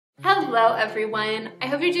Hello everyone, I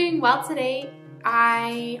hope you're doing well today.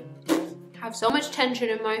 I have so much tension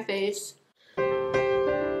in my face.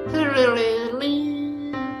 I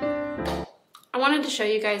wanted to show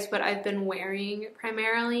you guys what I've been wearing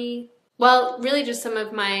primarily. Well, really just some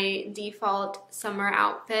of my default summer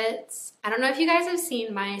outfits. I don't know if you guys have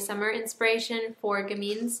seen my summer inspiration for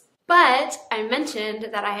gamins, but I mentioned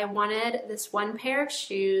that I wanted this one pair of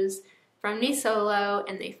shoes from Nisolo,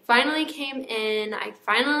 and they finally came in. I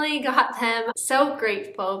finally got them. So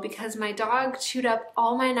grateful because my dog chewed up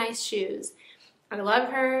all my nice shoes. I love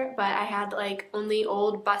her, but I had like only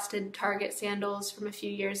old busted Target sandals from a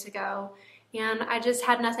few years ago, and I just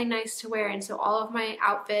had nothing nice to wear, and so all of my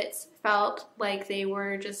outfits felt like they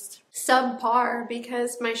were just subpar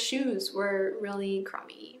because my shoes were really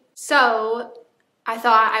crummy. So I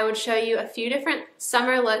thought I would show you a few different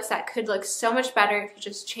summer looks that could look so much better if you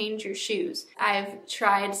just change your shoes. I've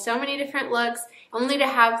tried so many different looks only to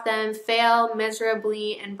have them fail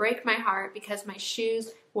miserably and break my heart because my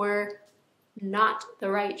shoes were not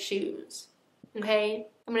the right shoes. Okay,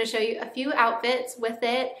 I'm going to show you a few outfits with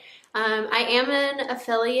it. I am an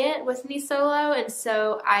affiliate with Nisolo, and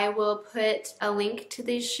so I will put a link to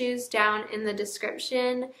these shoes down in the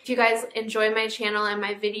description. If you guys enjoy my channel and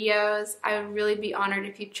my videos, I would really be honored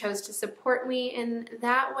if you chose to support me in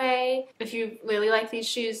that way. If you really like these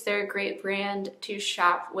shoes, they're a great brand to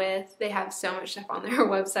shop with. They have so much stuff on their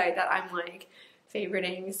website that I'm like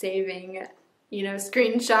favoriting, saving, you know,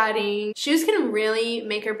 screenshotting. Shoes can really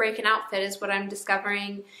make or break an outfit is what I'm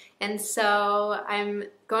discovering, and so I'm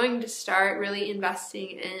going to start really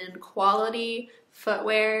investing in quality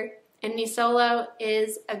footwear, and Nisolo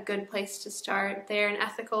is a good place to start. They're an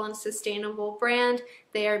ethical and sustainable brand.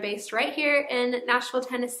 They are based right here in Nashville,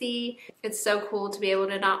 Tennessee. It's so cool to be able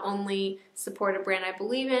to not only support a brand I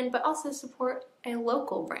believe in, but also support a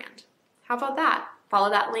local brand. How about that? Follow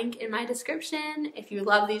that link in my description. If you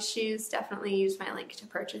love these shoes, definitely use my link to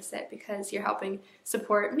purchase it because you're helping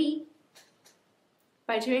support me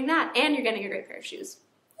by doing that, and you're getting a great pair of shoes.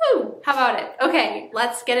 Woo! How about it? Okay,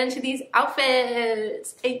 let's get into these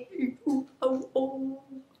outfits.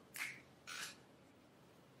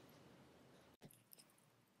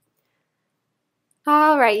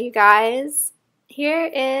 All right, you guys. Here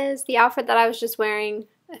is the outfit that I was just wearing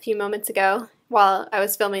a few moments ago while I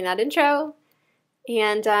was filming that intro.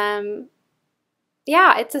 And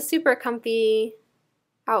yeah, it's a super comfy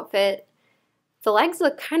outfit. The legs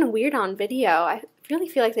look kind of weird on video. I really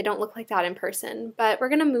feel like they don't look like that in person, but we're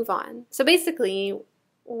gonna move on. So basically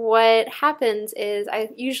what happens is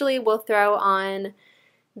I usually will throw on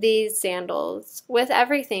these sandals with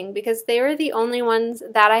everything because they were the only ones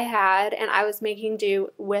that I had, and I was making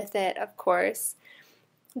do with it, of course.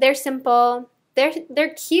 They're simple,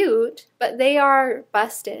 they're cute, but they are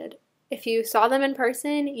busted. If you saw them in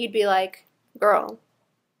person, you'd be like, girl,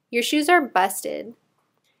 your shoes are busted.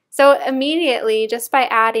 So immediately, just by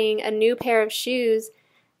adding a new pair of shoes,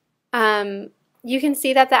 you can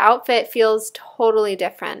see that the outfit feels totally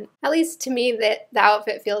different. At least to me, the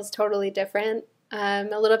outfit feels totally different, a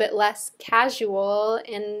little bit less casual,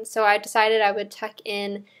 and so I decided I would tuck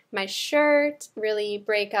in my shirt, really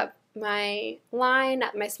break up my line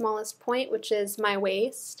at my smallest point, which is my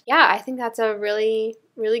waist. Yeah, I think that's a really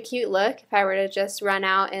cute look if I were to just run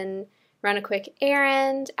out and run a quick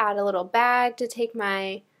errand, add a little bag to take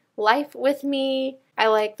my life with me. I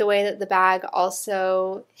like the way that the bag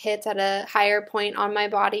also hits at a higher point on my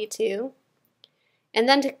body too. And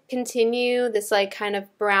then to continue this like kind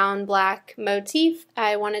of brown black motif,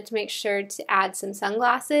 I wanted to make sure to add some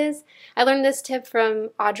sunglasses. I learned this tip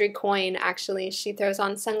from Audrey Coyne actually. She throws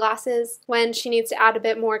on sunglasses when she needs to add a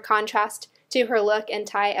bit more contrast to her look and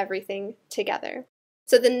tie everything together.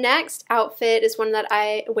 So the next outfit is one that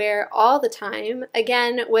I wear all the time,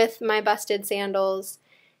 again with my busted sandals.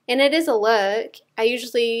 And it is a look. I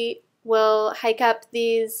usually will hike up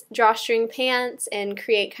these drawstring pants and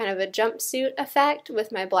create kind of a jumpsuit effect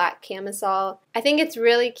with my black camisole. I think it's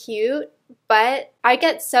really cute, but I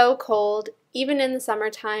get so cold even in the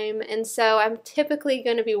summertime, and so I'm typically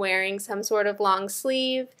going to be wearing some sort of long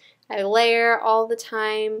sleeve. I layer all the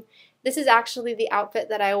time. This is actually the outfit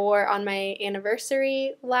that I wore on my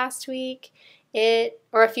anniversary last week.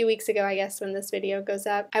 Or a few weeks ago, I guess, when this video goes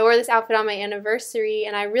up. I wore this outfit on my anniversary,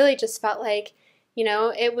 and I really just felt like, you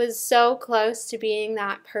know, it was so close to being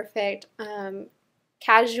that perfect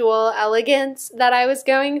casual elegance that I was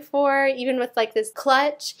going for, even with like this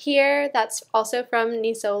clutch here that's also from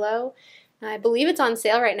Nisolo. I believe it's on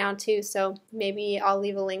sale right now too, so maybe I'll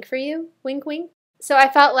leave a link for you. Wink, wink. So I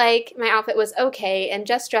felt like my outfit was okay and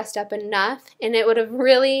just dressed up enough, and it would have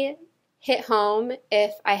really hit home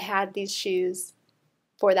if I had these shoes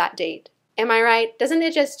for that date. Am I right? Doesn't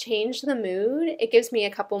it just change the mood? It gives me a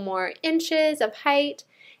couple more inches of height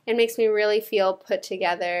and makes me really feel put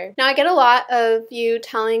together. Now, I get a lot of you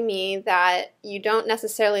telling me that you don't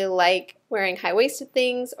necessarily like wearing high-waisted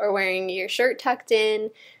things or wearing your shirt tucked in.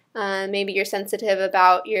 Maybe you're sensitive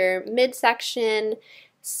about your midsection.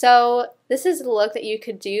 So this is a look that you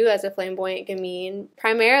could do as a flamboyant gamine,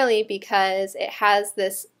 primarily because it has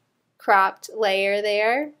this cropped layer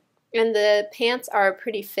there, and the pants are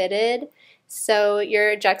pretty fitted. So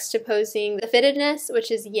you're juxtaposing the fittedness,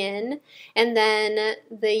 which is yin, and then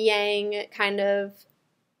the yang kind of,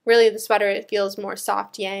 really the sweater, it feels more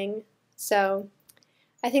soft yang. So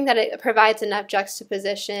I think that it provides enough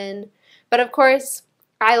juxtaposition. But of course,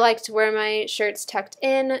 I like to wear my shirts tucked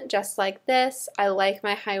in just like this. I like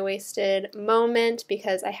my high-waisted moment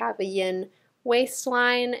because I have a yin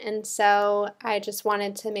waistline, and so I just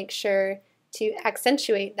wanted to make sure to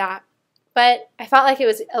accentuate that. But I felt like it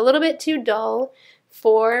was a little bit too dull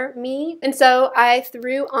for me, and so I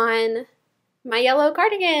threw on my yellow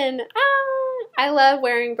cardigan. I love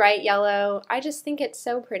wearing bright yellow. I just think it's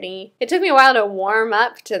so pretty. It took me a while to warm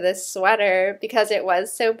up to this sweater because it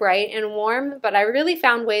was so bright and warm, but I really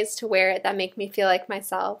found ways to wear it that make me feel like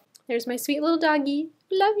myself. There's my sweet little doggy.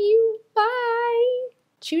 Love you. Bye.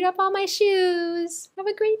 Chewed up all my shoes. Have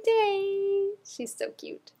a great day. She's so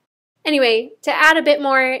cute. Anyway, to add a bit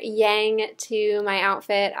more yang to my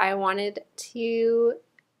outfit, I wanted to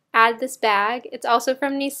add this bag. It's also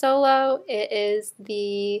from Nisolo. It is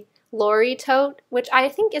the Lori tote, which I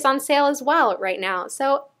think is on sale as well right now.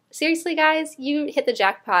 So seriously guys, you hit the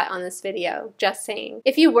jackpot on this video, just saying.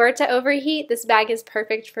 If you were to overheat, this bag is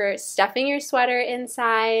perfect for stuffing your sweater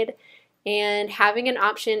inside and having an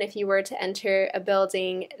option if you were to enter a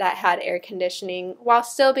building that had air conditioning while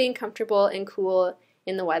still being comfortable and cool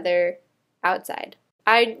in the weather outside.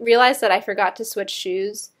 I realized that I forgot to switch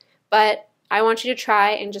shoes, but I want you to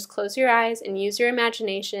try and just close your eyes and use your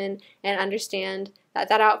imagination and understand that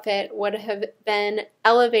that outfit would have been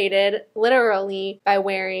elevated literally by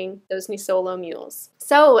wearing those Nisolo Mules.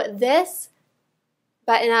 So this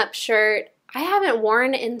button-up shirt I haven't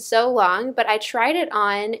worn in so long, but I tried it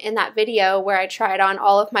on in that video where I tried on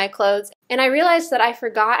all of my clothes, and I realized that I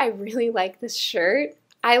forgot I really like this shirt.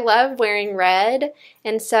 I love wearing red,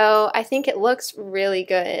 and so I think it looks really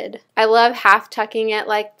good. I love half tucking it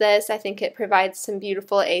like this. I think it provides some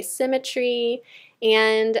beautiful asymmetry,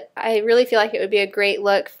 and I really feel like it would be a great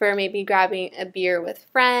look for maybe grabbing a beer with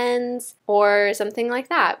friends or something like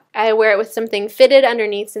that. I wear it with something fitted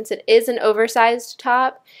underneath since it is an oversized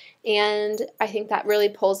top, and I think that really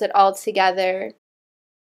pulls it all together.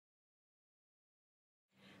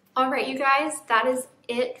 Alright you guys, that is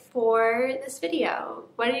it for this video.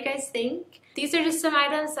 What do you guys think? These are just some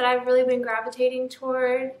items that I've really been gravitating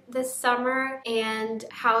toward this summer and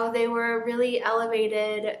how they were really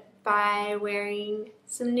elevated by wearing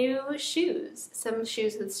some new shoes. Some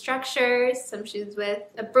shoes with structures, some shoes with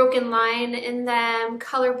a broken line in them,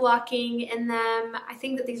 color blocking in them. I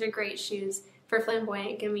think that these are great shoes for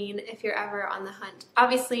flamboyant gamine if you're ever on the hunt.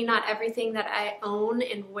 Obviously not everything that I own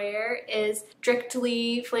and wear is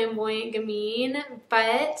strictly flamboyant gamine,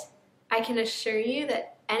 but I can assure you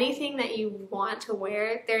that anything that you want to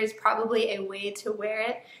wear, there is probably a way to wear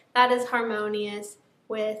it that is harmonious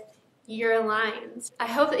with your lines. I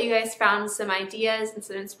hope that you guys found some ideas and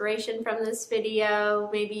some inspiration from this video.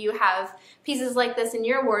 Maybe you have pieces like this in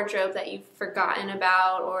your wardrobe that you've forgotten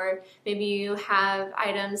about, or maybe you have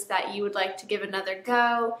items that you would like to give another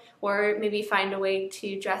go, or maybe find a way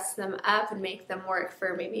to dress them up and make them work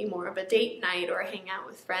for maybe more of a date night or hang out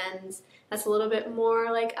with friends. That's a little bit more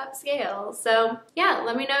like upscale. So yeah,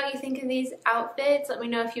 let me know what you think of these outfits. Let me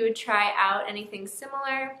know if you would try out anything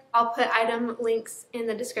similar. I'll put item links in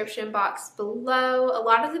the description box below. A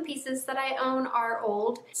lot of the pieces that I own are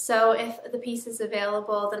old, so if the piece is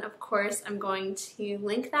available, then of course I'm going to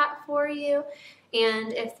link that for you.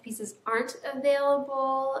 And if the pieces aren't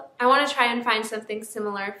available, I want to try and find something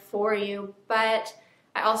similar for you, but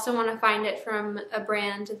I also want to find it from a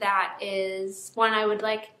brand that is one I would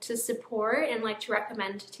like to support and like to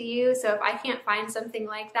recommend to you. So if I can't find something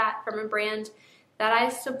like that from a brand that I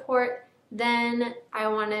support, then I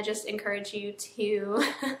want to just encourage you to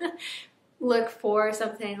look for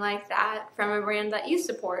something like that from a brand that you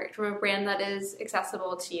support, from a brand that is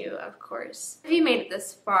accessible to you, of course. If you made it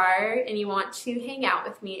this far and you want to hang out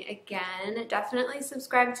with me again, definitely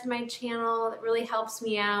subscribe to my channel. It really helps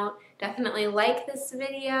me out. Definitely like this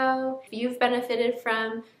video. If you've benefited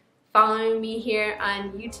from following me here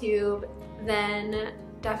on YouTube, then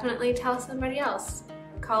definitely tell somebody else.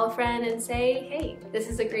 call a friend and say, hey, this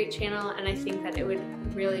is a great channel and I think that it would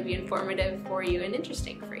really be informative for you and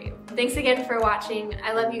interesting for you. Thanks again for watching.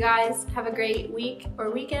 I love you guys. Have a great week or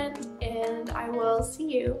weekend, and I will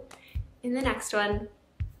see you in the next one.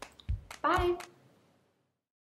 Bye.